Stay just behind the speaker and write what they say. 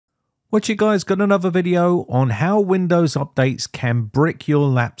What you guys, got another video on how Windows updates can brick your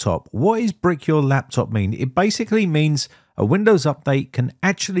laptop. What is brick your laptop mean? It basically means a Windows update can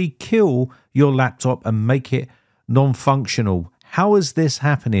actually kill your laptop and make it non-functional. How is this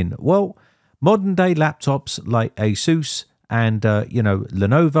happening? Well, modern day laptops like ASUS and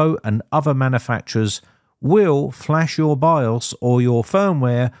Lenovo and other manufacturers will flash your BIOS or your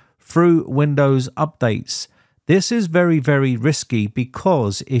firmware through Windows updates. This is very, very risky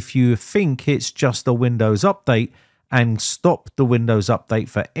because if you think it's just a Windows update and stop the Windows update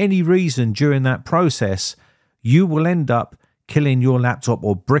for any reason during that process, you will end up killing your laptop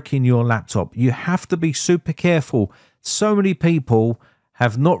or bricking your laptop. You have to be super careful. So many people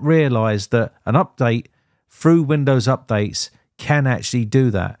have not realized that an update through Windows updates can actually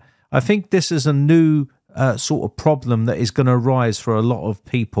do that. I think this is a new sort of problem that is going to arise for a lot of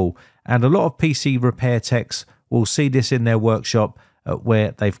people, and a lot of PC repair techs will see this in their workshop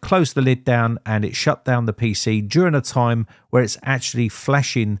where they've closed the lid down and it shut down the PC during a time where it's actually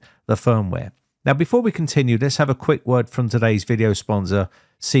flashing the firmware. Now, before we continue, let's have a quick word from today's video sponsor,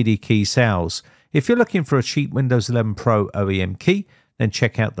 CD Key Sales. If you're looking for a cheap Windows 11 Pro OEM key, then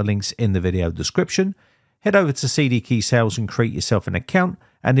check out the links in the video description. Head over to CD Key Sales and create yourself an account,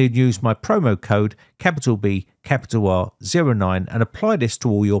 and then use my promo code B R09 and apply this to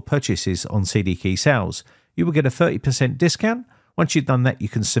all your purchases on CD Key Sales. You will get a 30% discount. Once you've done that, you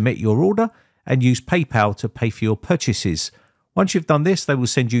can submit your order and use PayPal to pay for your purchases. Once you've done this, they will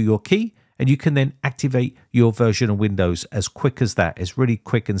send you your key and you can then activate your version of Windows as quick as that. It's really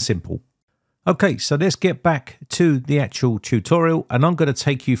quick and simple. Okay, so let's get back to the actual tutorial, and I'm going to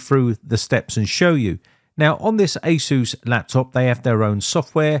take you through the steps and show you. Now, on this ASUS laptop, they have their own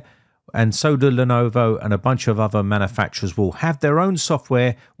software, and so do Lenovo and a bunch of other manufacturers will have their own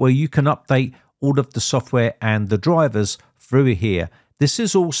software where you can update all of the software and the drivers through here. This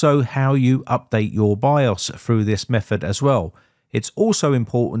is also how you update your BIOS through this method as well. It's also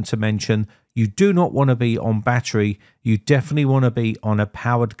important to mention you do not want to be on battery. You definitely want to be on a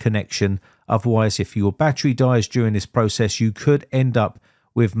powered connection. Otherwise, if your battery dies during this process, you could end up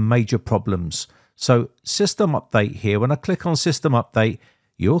with major problems. So system update here, when I click on system update,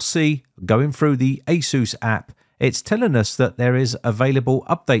 you'll see going through the ASUS app, it's telling us that there is available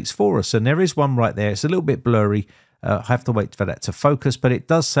updates for us, and there is one right there. It's a little bit blurry. I have to wait for that to focus, but it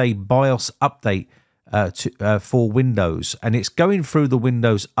does say BIOS update for Windows, and it's going through the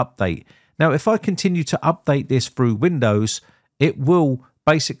Windows update. Now, if I continue to update this through Windows, it will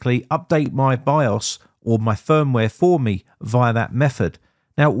basically update my BIOS or my firmware for me via that method.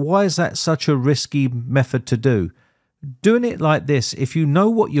 Now, why is that such a risky method to do? Doing it like this, if you know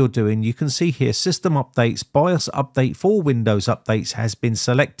what you're doing, you can see here system updates, BIOS update for Windows updates has been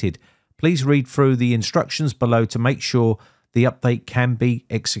selected. Please read through the instructions below to make sure the update can be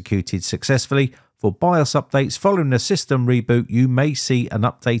executed successfully. For BIOS updates following a system reboot, you may see an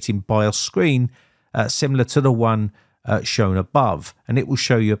updating BIOS screen similar to the one shown above, and it will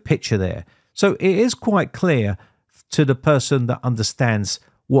show you a picture there. So it is quite clear to the person that understands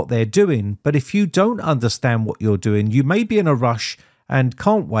what they're doing, but if you don't understand what you're doing, you may be in a rush and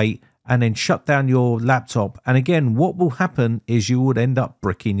can't wait and then shut down your laptop, and again what will happen is you would end up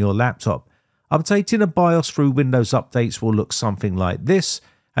bricking your laptop. Updating a BIOS through Windows updates will look something like this,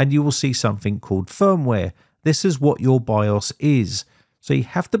 and you will see something called firmware. This is what your BIOS is, so you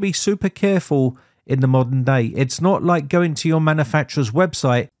have to be super careful in the modern day. It's not like going to your manufacturer's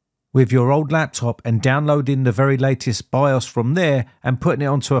website with your old laptop and downloading the very latest BIOS from there and putting it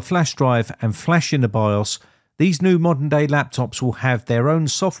onto a flash drive and flashing the BIOS. These new modern day laptops will have their own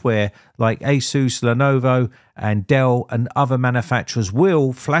software, like ASUS, Lenovo and Dell and other manufacturers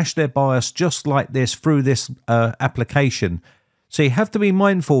will flash their BIOS just like this through this application. So you have to be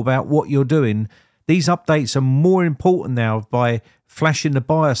mindful about what you're doing. These updates are more important now by flashing the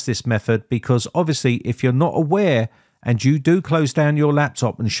BIOS this method, because obviously if you're not aware and you do close down your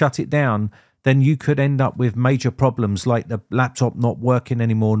laptop and shut it down, then you could end up with major problems like the laptop not working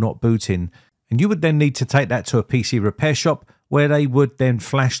anymore, not booting. And you would then need to take that to a PC repair shop where they would then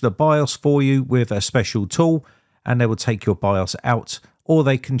flash the BIOS for you with a special tool, and they will take your BIOS out, or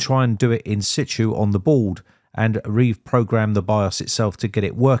they can try and do it in situ on the board and reprogram the BIOS itself to get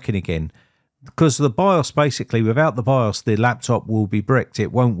it working again. Because the BIOS, basically, without the BIOS, the laptop will be bricked.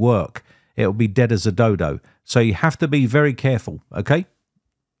 It won't work. It'll be dead as a dodo. So you have to be very careful, okay?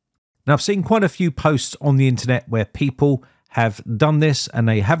 Now, I've seen quite a few posts on the internet where people have done this and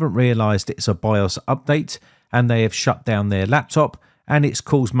they haven't realized it's a BIOS update and they have shut down their laptop and it's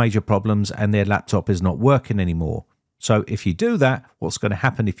caused major problems and their laptop is not working anymore. So if you do that, what's going to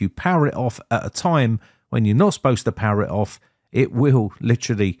happen if you power it off at a time when you're not supposed to power it off, it will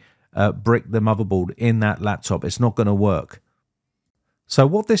literally brick the motherboard in that laptop. It's not going to work. So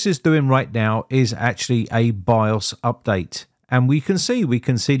what this is doing right now is actually a BIOS update. And we can see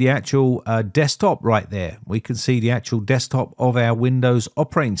the actual desktop right there. We can see the actual desktop of our Windows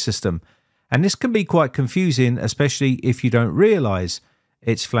operating system. And this can be quite confusing, especially if you don't realize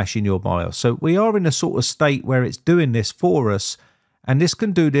it's flashing your BIOS. So we are in a sort of state where it's doing this for us. And this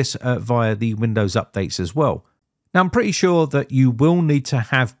can do this via the Windows updates as well. Now, I'm pretty sure that you will need to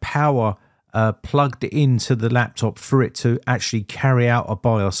have power plugged into the laptop for it to actually carry out a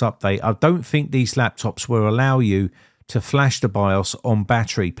BIOS update. I don't think these laptops will allow you to flash the BIOS on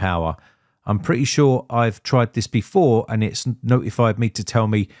battery power. I'm pretty sure I've tried this before and it's notified me to tell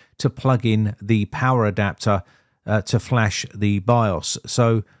me to plug in the power adapter to flash the BIOS.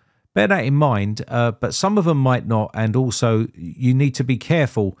 So bear that in mind, but some of them might not. And also you need to be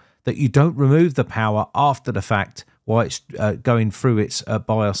careful that you don't remove the power after the fact while it's going through its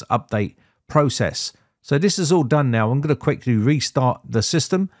BIOS update process. So this is all done now. I'm going to quickly restart the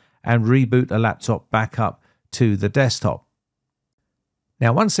system and reboot the laptop back up to the desktop.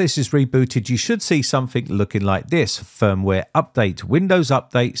 Now, once this is rebooted, you should see something looking like this. Firmware update. Windows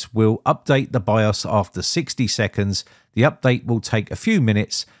updates will update the BIOS after 60 seconds. The update will take a few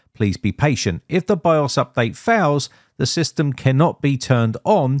minutes. Please be patient. If the BIOS update fails, the system cannot be turned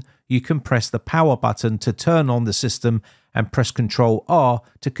on. You can press the power button to turn on the system and press Ctrl R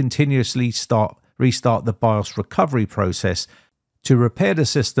to continuously restart the BIOS recovery process to repair the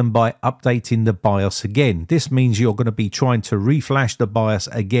system by updating the BIOS again. This means you're going to be trying to reflash the BIOS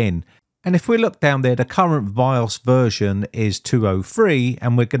again. And if we look down there, the current BIOS version is 203,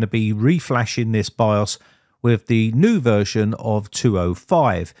 and we're going to be reflashing this BIOS with the new version of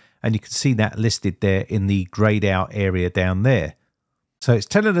 205. And you can see that listed there in the grayed out area down there. So it's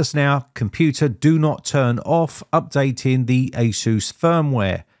telling us now, computer, do not turn off, updating the ASUS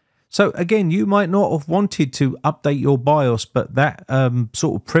firmware. So again, you might not have wanted to update your BIOS, but that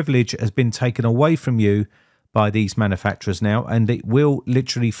sort of privilege has been taken away from you by these manufacturers now, and it will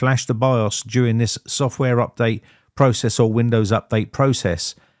literally flash the BIOS during this software update process or Windows update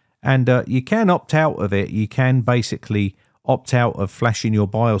process. And you can opt out of it. You can basically opt out of flashing your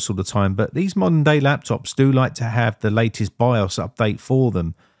BIOS all the time, but these modern day laptops do like to have the latest BIOS update for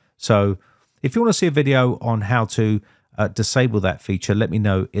them. So if you want to see a video on how to disable that feature, let me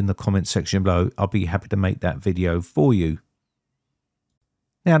know in the comment section below. I'll be happy to make that video for you.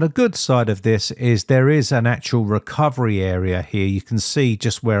 Now, the good side of this is there is an actual recovery area here. You can see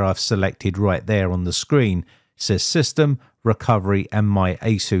just where I've selected right there on the screen. It says System, Recovery, and My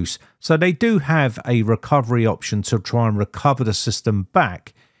ASUS. So they do have a recovery option to try and recover the system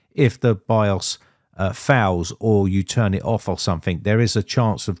back if the BIOS fails or you turn it off or something. There is a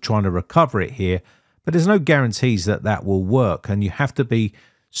chance of trying to recover it here, but there's no guarantees that that will work, and you have to be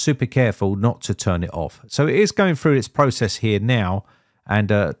super careful not to turn it off. So it is going through its process here now,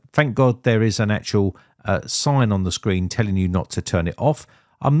 and thank God there is an actual sign on the screen telling you not to turn it off.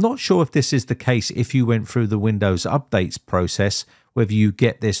 I'm not sure if this is the case if you went through the Windows updates process, whether you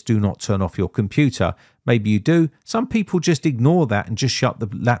get this do not turn off your computer. Maybe you do. Some people just ignore that and just shut the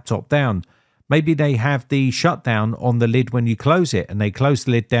laptop down. Maybe they have the shutdown on the lid when you close it, and they close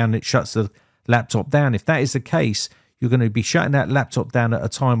the lid down, it shuts the laptop down. If that is the case, you're going to be shutting that laptop down at a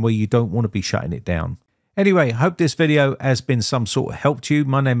time where you don't want to be shutting it down. Anyway, hope this video has been some sort of help to you.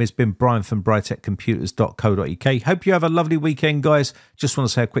 My name has been Brian from briteccomputers.co.uk. Hope you have a lovely weekend, guys. Just want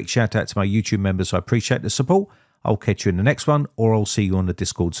to say a quick shout out to my YouTube members. I appreciate the support. I'll catch you in the next one, or I'll see you on the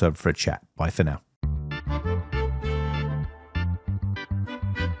Discord server for a chat. Bye for now.